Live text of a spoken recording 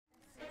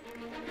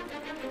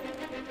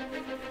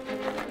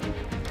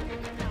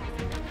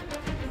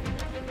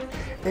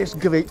It's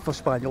great for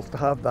spaniels to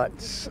have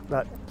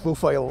that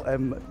profile,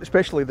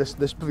 especially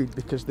this breed,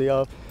 because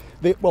they're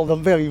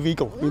very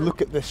regal. You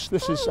look at this.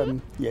 This is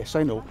yes,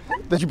 I know.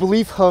 Did you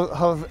believe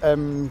her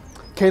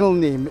kennel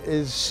name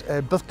is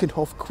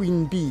Birkenhof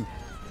Queen Bee?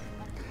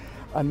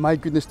 And my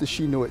goodness, does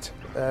she know it?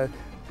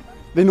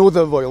 They know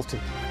their royalty.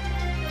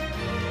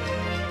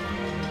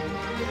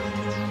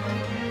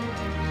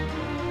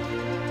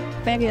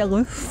 Very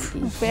aloof,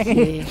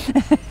 very.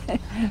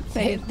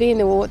 They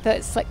know that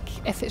it's like,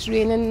 if it's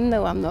raining,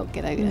 no, I'm not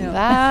getting out of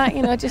that.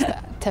 You know, just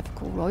a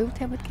typical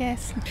royalty, I would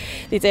guess.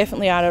 They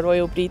definitely are a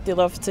royal breed. They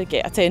love to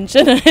get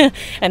attention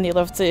and they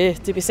love to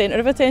be centre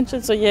of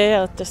attention. So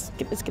yeah,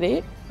 it's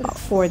great.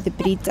 For the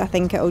breed, I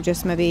think it'll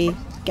just maybe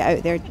get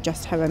out there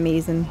just how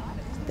amazing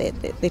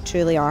they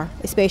truly are,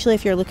 especially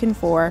if you're looking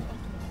for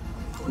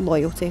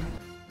loyalty.